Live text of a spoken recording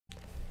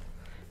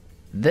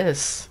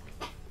This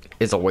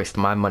is a waste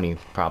of my money,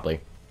 probably.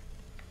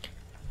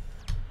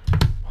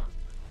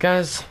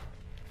 Guys,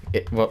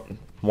 well,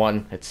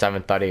 one, it's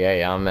 7:30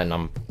 a.m. and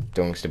I'm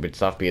doing stupid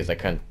stuff because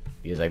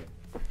I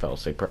fell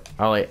asleep.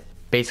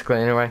 Basically,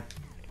 anyway,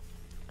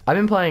 I've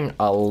been playing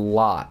a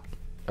lot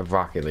of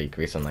Rocket League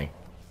recently.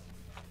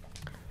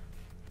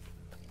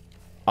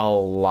 A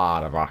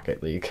lot of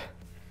Rocket League.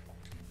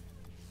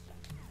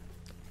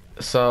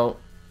 So,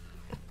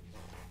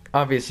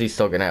 obviously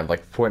still gonna have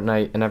like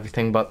Fortnite and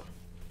everything, but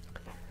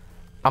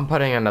I'm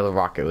putting another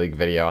Rocket League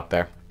video out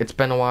there. It's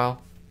been a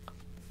while.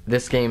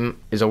 This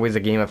game is always a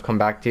game I've come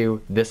back to.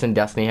 This and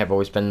Destiny have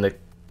always been the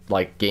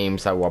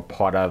games that were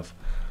part of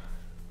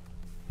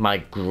my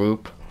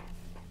group.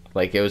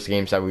 Like, it was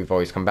games that we've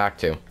always come back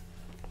to.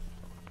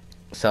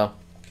 So,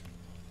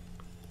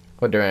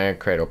 we're doing a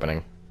crate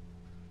opening.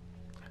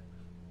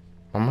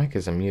 My mic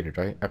isn't muted,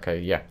 right? Okay,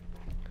 yeah.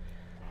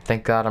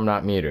 Thank God I'm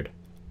not muted.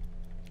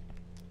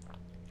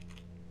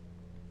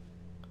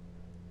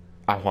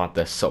 I want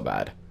this so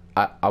bad.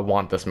 I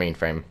want this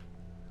mainframe.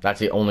 That's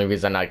the only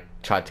reason I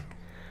tried to...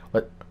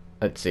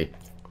 Let's see.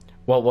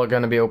 Well, we're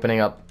going to be opening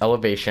up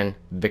Elevation,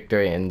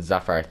 Victory, and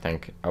Zephyr, I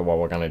think, are what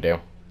we're going to do.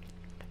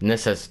 And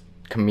this is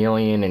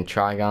Chameleon and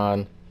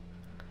Trigon,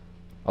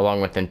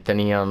 along with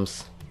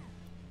Infiniums.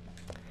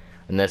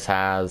 And this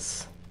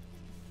has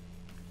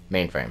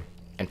Mainframe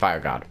and Fire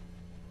God.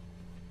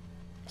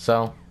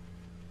 So,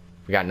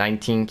 we got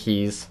 19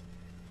 keys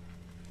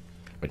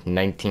with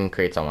 19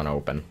 crates I want to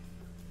open.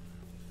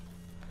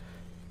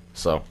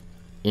 So,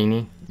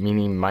 eeny,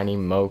 meeny, miny,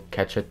 mo,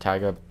 catcha,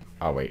 tagga.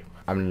 Oh wait,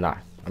 I'm not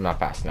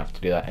fast enough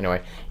to do that.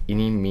 Anyway,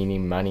 eeny, meeny,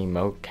 miny,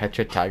 mo,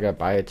 catcha, tagga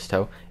by its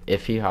toe.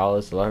 If he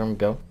hollers, let him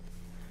go.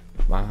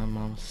 My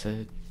mom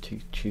said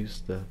to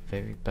choose the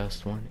very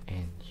best one,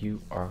 and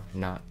you are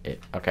not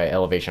it. Okay,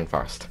 Elevation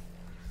first.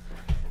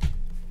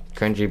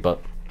 Cringy,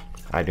 but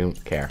I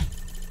don't care.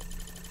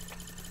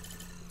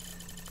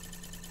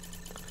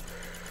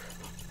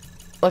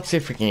 Let's see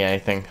if we can get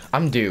anything.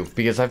 I'm due,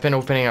 because I've been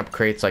opening up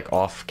crates like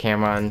off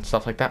camera and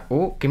stuff like that.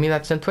 Ooh, give me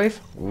that synthwave.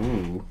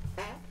 Ooh.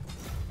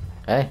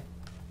 Hey,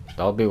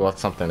 that'll be worth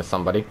something to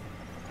somebody.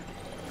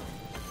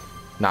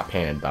 Not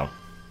painted though.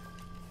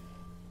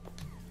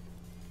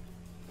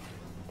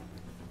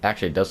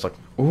 Actually, it does look...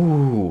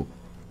 Ooh,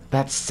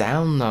 that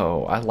sound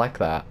though. I like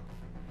that.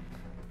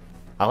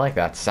 I like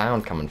that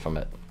sound coming from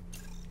it.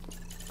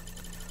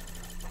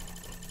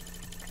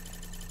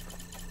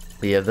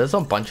 But yeah, there's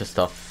a bunch of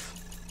stuff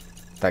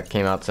that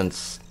came out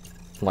since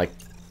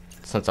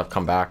I've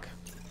come back.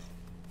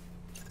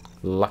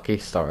 Lucky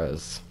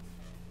stars.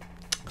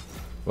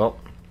 Well,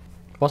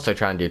 we'll also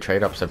try and do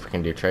trade ups if we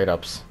can do trade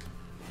ups.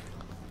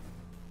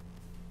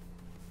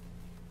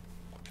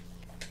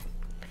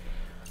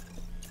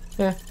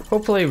 Yeah,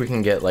 hopefully we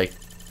can get like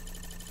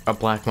a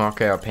black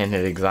market or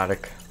painted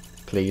exotic,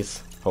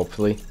 please.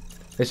 Hopefully.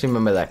 Just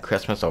remember that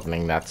Christmas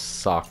opening that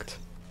sucked.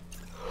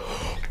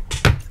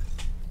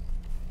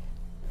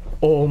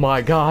 Oh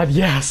my god,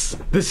 yes!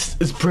 This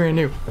is brand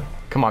new.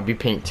 Come on, be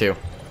paint too.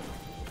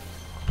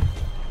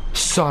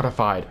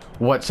 Certified.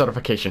 What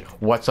certification?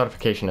 What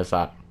certification is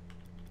that?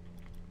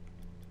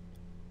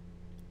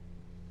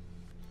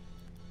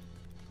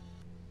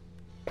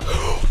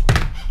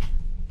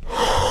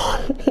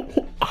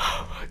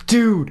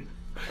 Dude!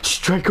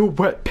 Striker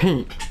wet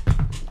paint.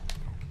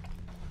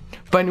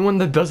 For anyone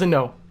that doesn't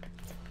know,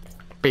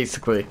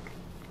 basically,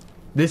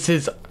 this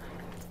is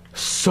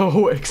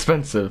so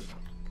expensive.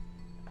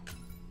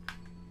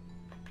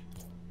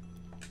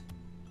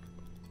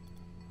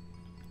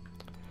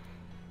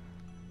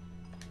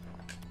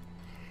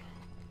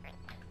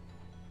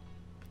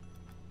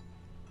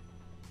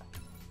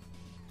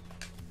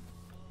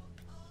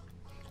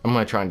 I'm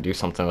gonna try and do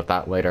something with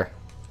that later.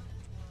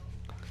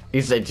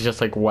 It's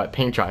just like wet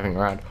paint driving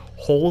around.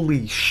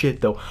 Holy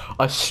shit though.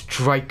 A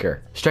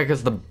striker.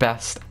 Striker's the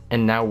best.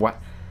 And now what?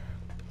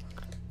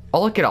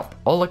 I'll look it up.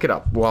 I'll look it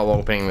up while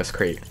opening this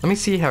crate. Let me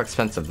see how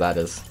expensive that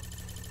is.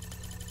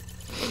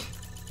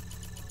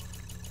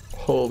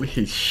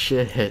 Holy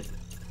shit.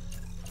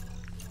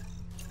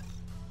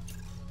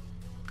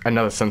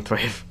 Another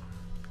synthwave.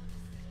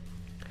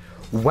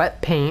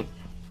 Wet paint.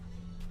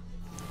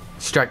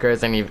 Striker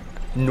isn't even...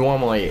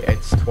 Normally,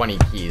 it's 20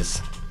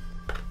 keys.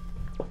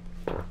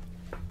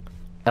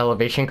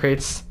 Elevation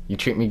crates, you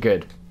treat me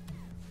good.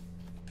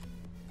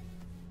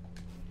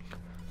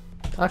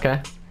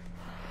 Okay.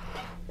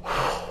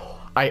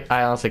 I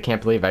honestly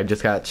can't believe I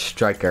just got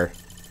Striker.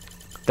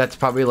 That's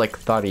probably like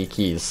 30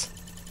 keys.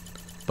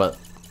 But,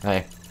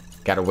 hey,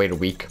 gotta wait a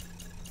week.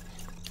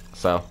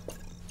 So.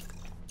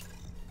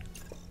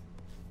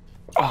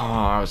 Oh,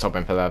 I was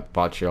hoping for that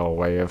boccial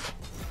wave.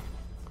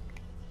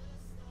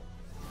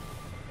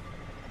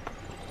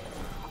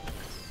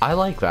 I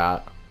like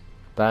that.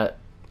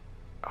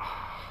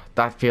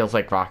 That feels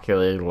like Rocket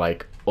League,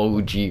 like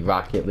OG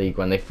Rocket League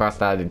when they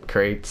first added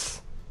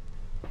crates.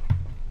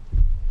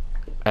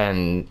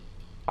 And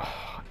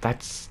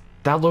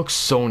that looks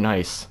so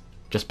nice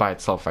just by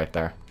itself right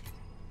there.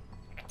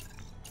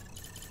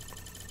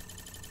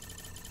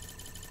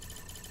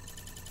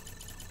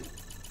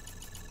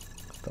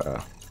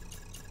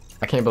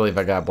 I can't believe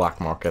I got a black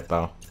market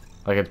though.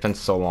 Like, it's been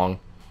so long.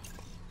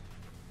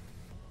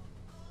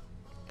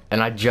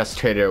 And I just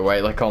traded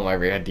away like all my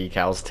rare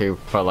decals too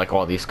for like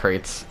all these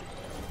crates.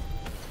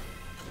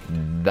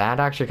 That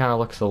actually kind of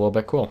looks a little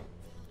bit cool.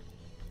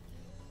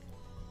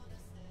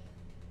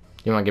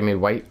 You want to give me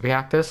white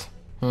reactors?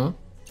 You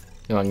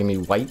want to give me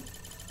white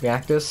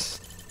reactors?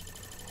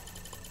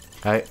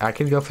 I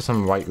could go for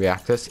some white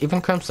reactors.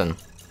 Even crimson.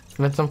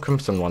 Even some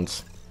crimson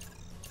ones.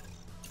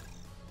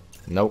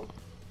 Nope.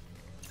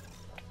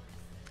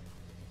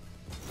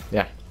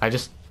 Yeah, I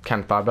just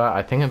kind of thought about it.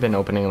 I think I've been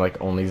opening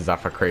like only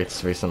Zephyr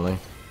crates recently.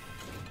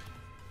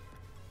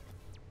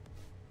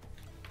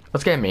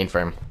 Let's get a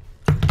mainframe.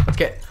 Let's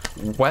get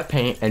wet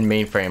paint and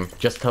mainframe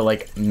just to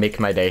like make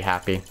my day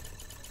happy.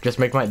 Just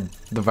make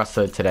the rest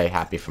of today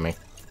happy for me.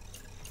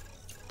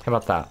 How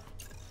about that?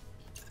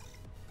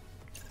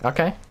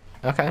 Okay.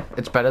 Okay.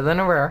 It's better than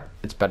a rare.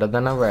 It's better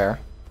than a rare.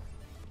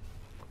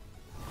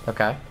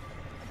 Okay.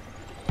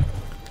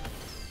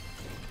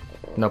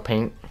 No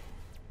paint.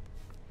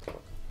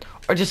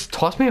 Or just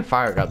toss me a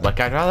fire god. Like,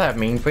 I'd rather have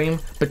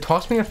mainframe, but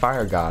toss me a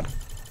fire god.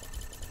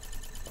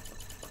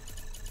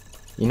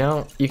 You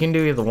know, you can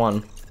do either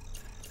one.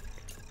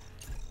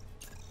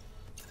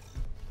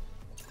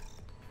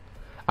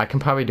 I can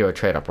probably do a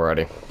trade up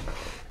already.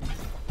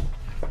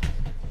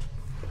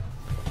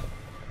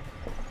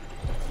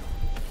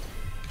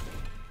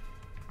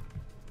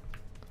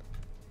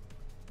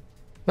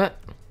 But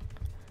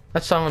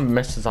let's start with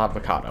Mrs.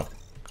 Avocado.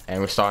 And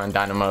we're starting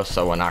Dynamo,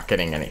 so we're not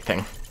getting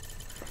anything.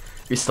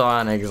 We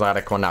start on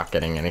exotic, we're not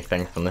getting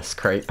anything from this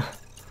crate.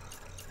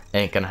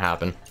 Ain't gonna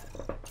happen.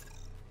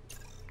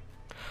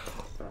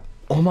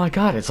 Oh my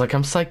god, it's like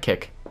I'm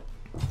Sidekick.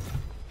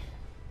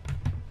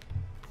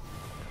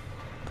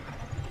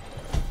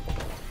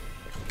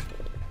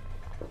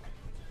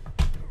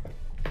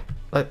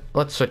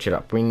 Let's switch it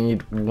up. We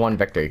need one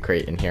victory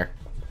crate in here.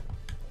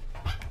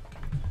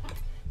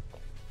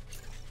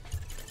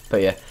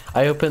 But yeah,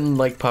 I opened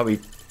like probably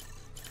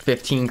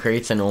 15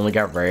 crates and only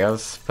got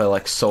rares for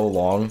like so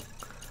long.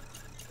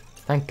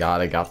 Thank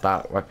god I got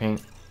that wet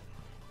paint.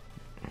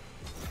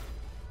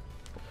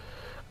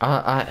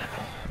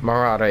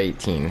 Marauder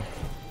 18.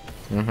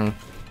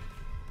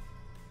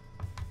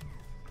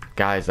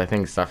 Guys, I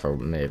think Zephyr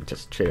may have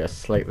just treated us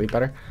slightly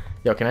better.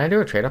 Yo, can I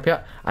do a trade up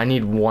yet? I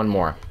need one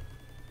more.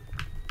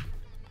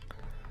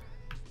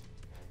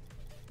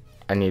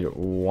 I need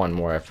one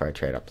more if I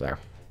trade up there.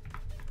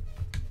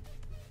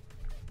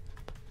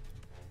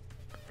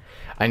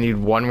 I need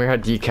one rare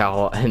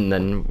decal and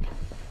then...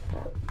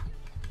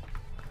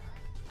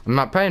 I'm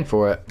not paying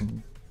for it,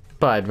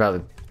 but I'd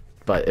rather...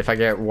 But if I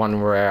get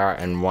one rare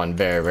and one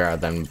very rare,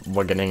 then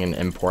we're getting an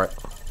import.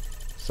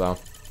 So...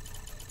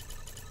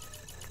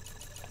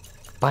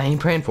 But I ain't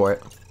praying for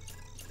it.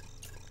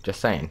 Just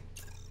saying.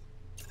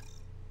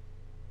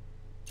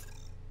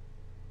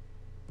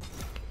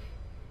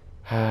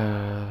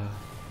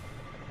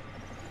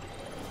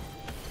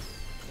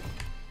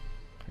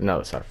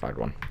 Another certified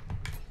one.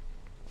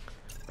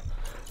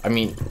 I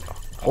mean,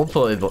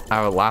 hopefully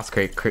our last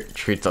crate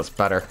treats us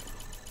better.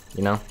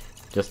 You know?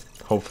 Just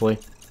hopefully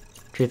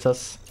treats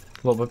us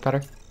a little bit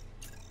better.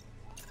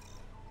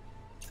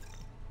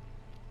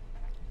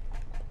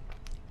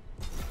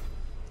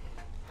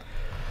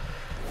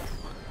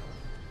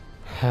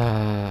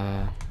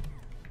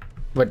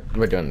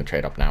 We're doing the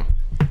trade up now.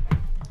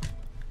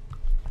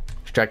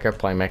 Striker,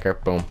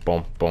 playmaker, boom,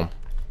 boom, boom.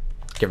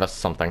 Give us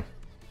something.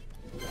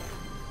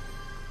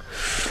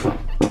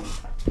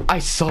 I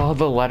saw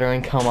the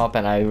lettering come up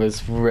and I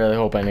was really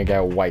hoping to get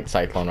a white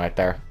Cyclone right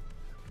there.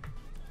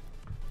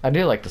 I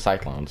do like the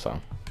Cyclone, so.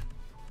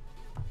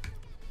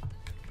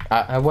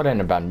 I wouldn't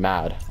have been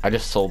mad. I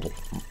just sold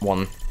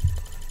one.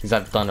 Because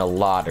I've done a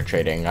lot of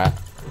trading.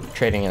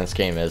 Trading in this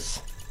game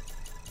is...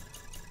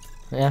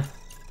 Yeah.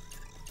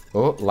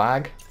 Oh,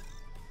 lag.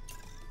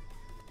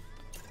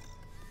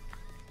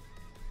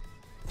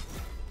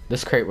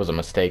 This crate was a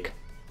mistake.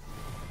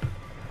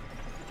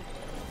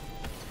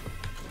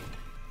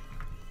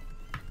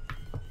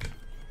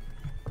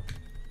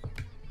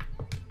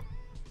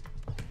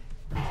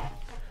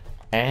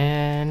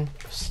 And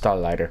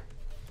Starlighter.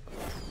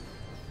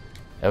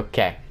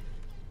 Okay.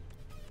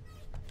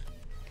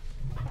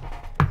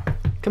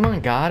 Come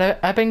on, God.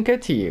 I've been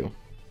good to you.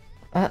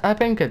 I've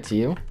been good to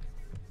you.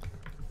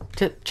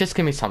 Just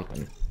give me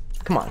something.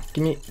 Come on.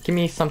 Give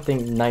me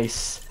something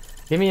nice.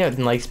 Give me a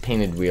nice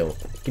painted wheel.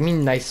 Give me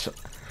nice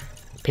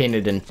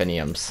painted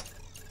infiniums.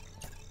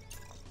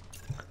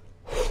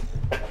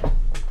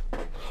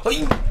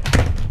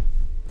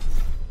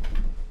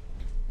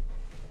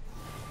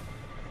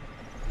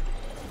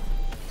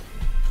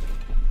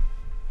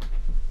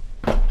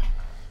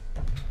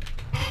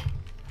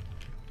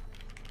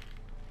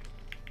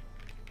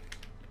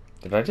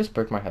 Did I just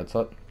break my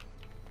headset?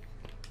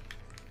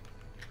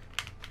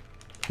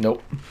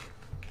 Nope.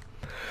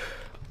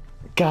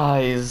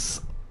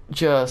 Guys,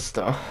 just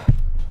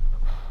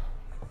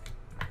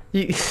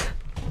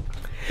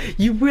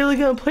you really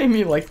gonna play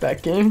me like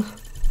that, game?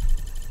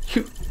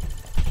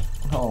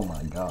 Oh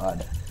my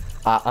god.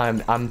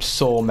 I'm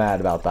so mad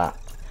about that.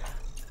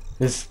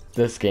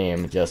 This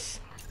game just...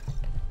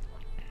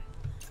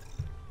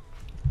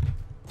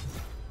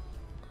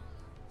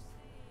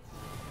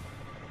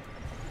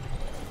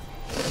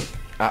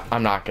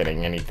 I'm not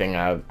getting anything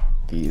out of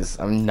these.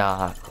 I'm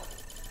not.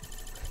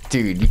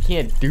 Dude, you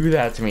can't do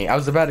that to me. I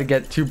was about to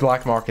get 2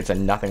 black markets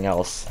and nothing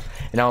else.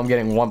 And now I'm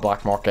getting 1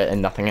 black market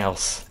and nothing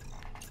else.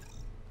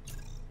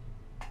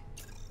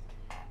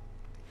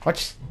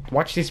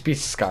 Watch these be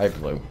sky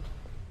blue.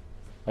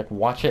 Like,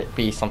 watch it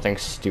be something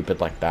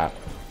stupid like that.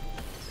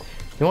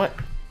 You know what?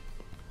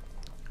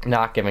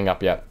 Not giving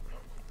up yet.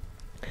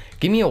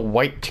 Give me a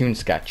white toon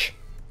sketch.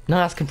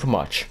 Not asking for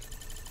much.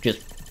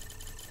 Just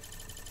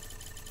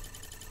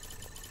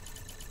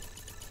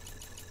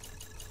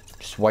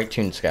white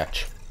toon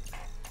sketch.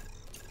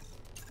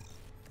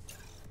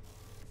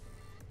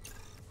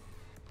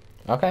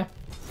 Okay.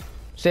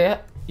 See it?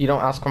 You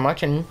don't ask for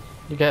much and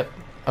you get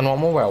a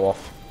normal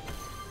werewolf.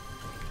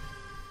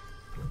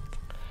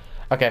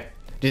 Okay.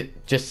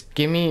 Just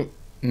give me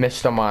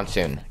Mr.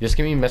 Monsoon. Just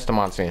give me Mr.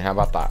 Monsoon. How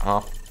about that,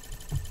 huh?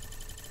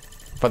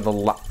 For the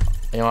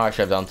you know, I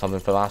should have done something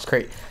for the last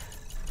crate.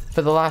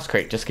 For the last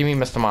crate, just give me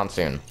Mr.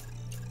 Monsoon.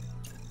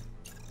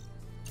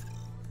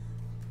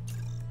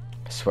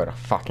 I swear to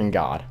fucking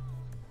God.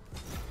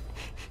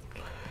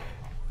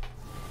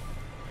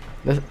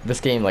 This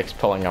game likes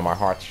pulling on my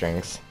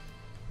heartstrings.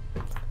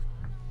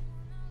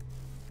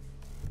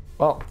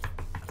 Well.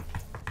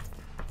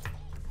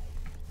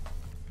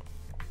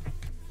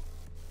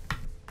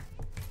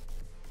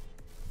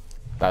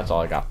 That's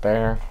all I got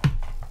there.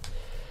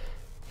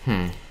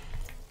 Let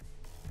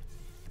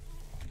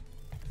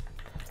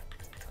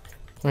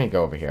me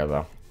go over here,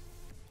 though.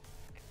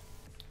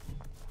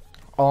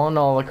 All in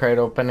all, the crate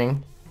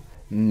opening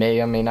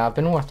may or may not have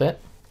been worth it.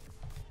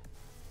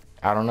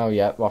 I don't know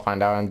yet. We'll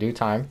find out in due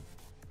time.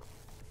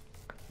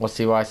 We'll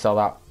see what I sell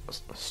that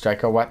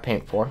striker wet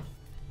paint for.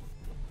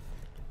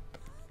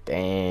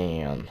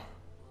 Damn.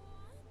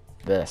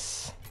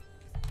 This.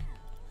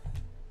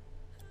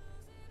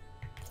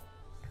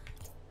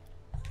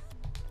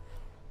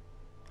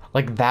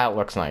 Like, that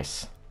looks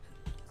nice.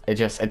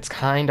 It's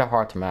kind of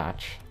hard to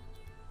match.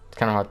 It's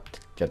kind of hard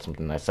to get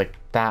something nice. Like,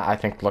 that I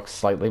think looks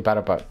slightly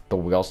better, but the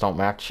wheels don't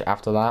match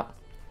after that.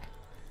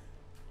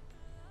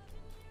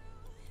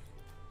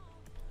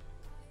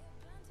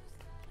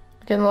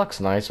 It looks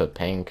nice with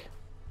pink.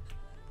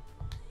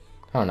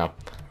 I don't know.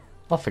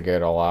 I'll figure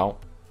it all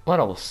out. What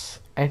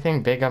else?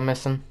 Anything big I'm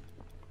missing?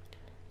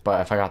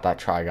 But if I got that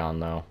Trigon,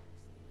 though.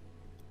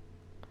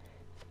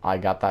 I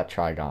got that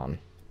Trigon.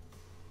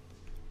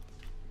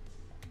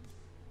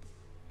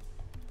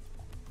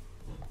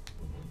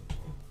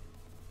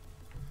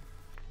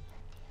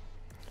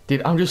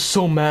 Dude, I'm just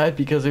so mad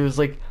because it was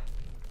like...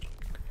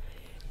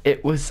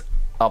 It was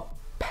a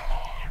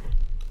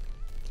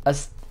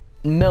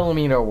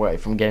millimeter away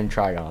from getting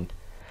Trigon. And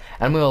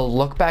I'm gonna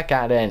look back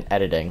at it in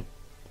editing,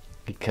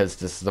 because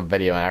this is a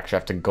video and I actually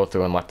have to go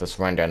through and let this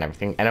render and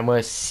everything, and I'm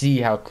gonna see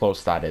how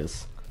close that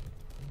is.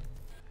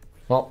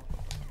 Well,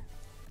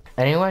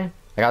 anyway,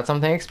 I got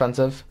something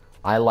expensive.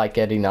 I like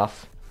it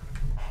enough.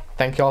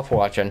 Thank you all for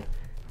watching.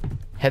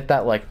 Hit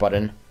that like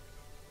button.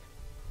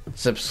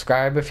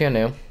 Subscribe if you're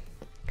new.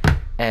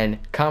 And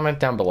comment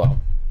down below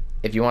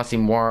if you want to see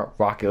more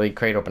Rocket League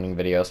crate opening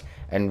videos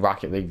and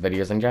Rocket League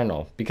videos in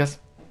general. Because,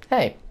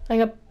 hey, I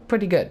got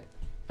pretty good.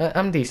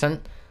 I'm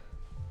decent.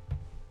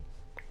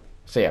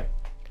 So yeah,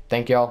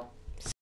 thank y'all.